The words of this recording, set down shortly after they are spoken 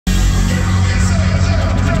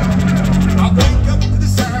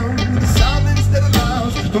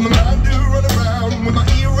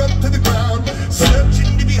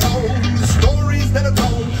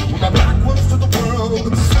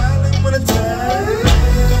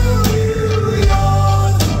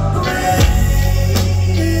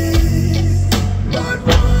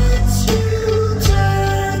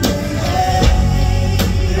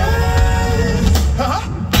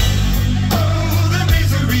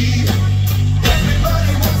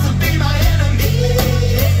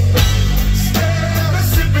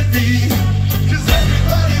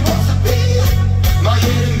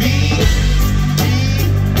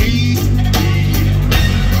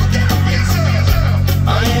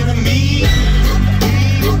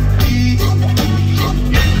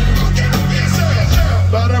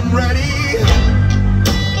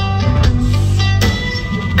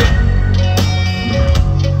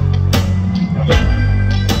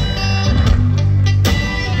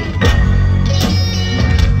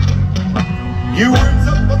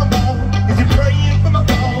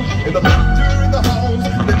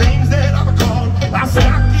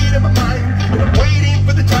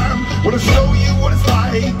Wanna show you what it's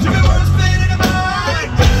like to be words spinning in my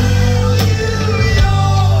mind. Do you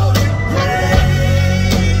know the praise?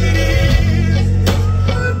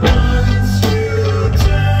 Once you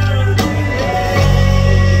turn the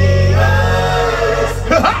eyes.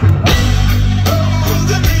 Oh,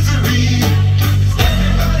 the misery.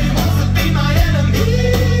 Everybody wants to be my enemy.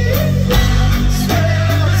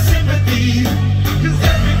 Spare the sympathy, 'cause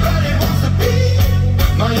everybody wants to be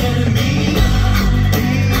my enemy.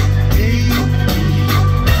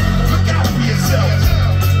 Look out for yourself,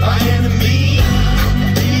 my enemy.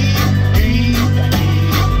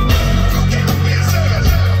 Look out for yourself.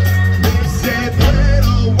 They said put it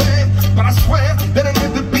away, but I swear that I'll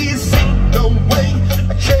never be a saint. No way,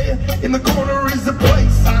 I care in the corner.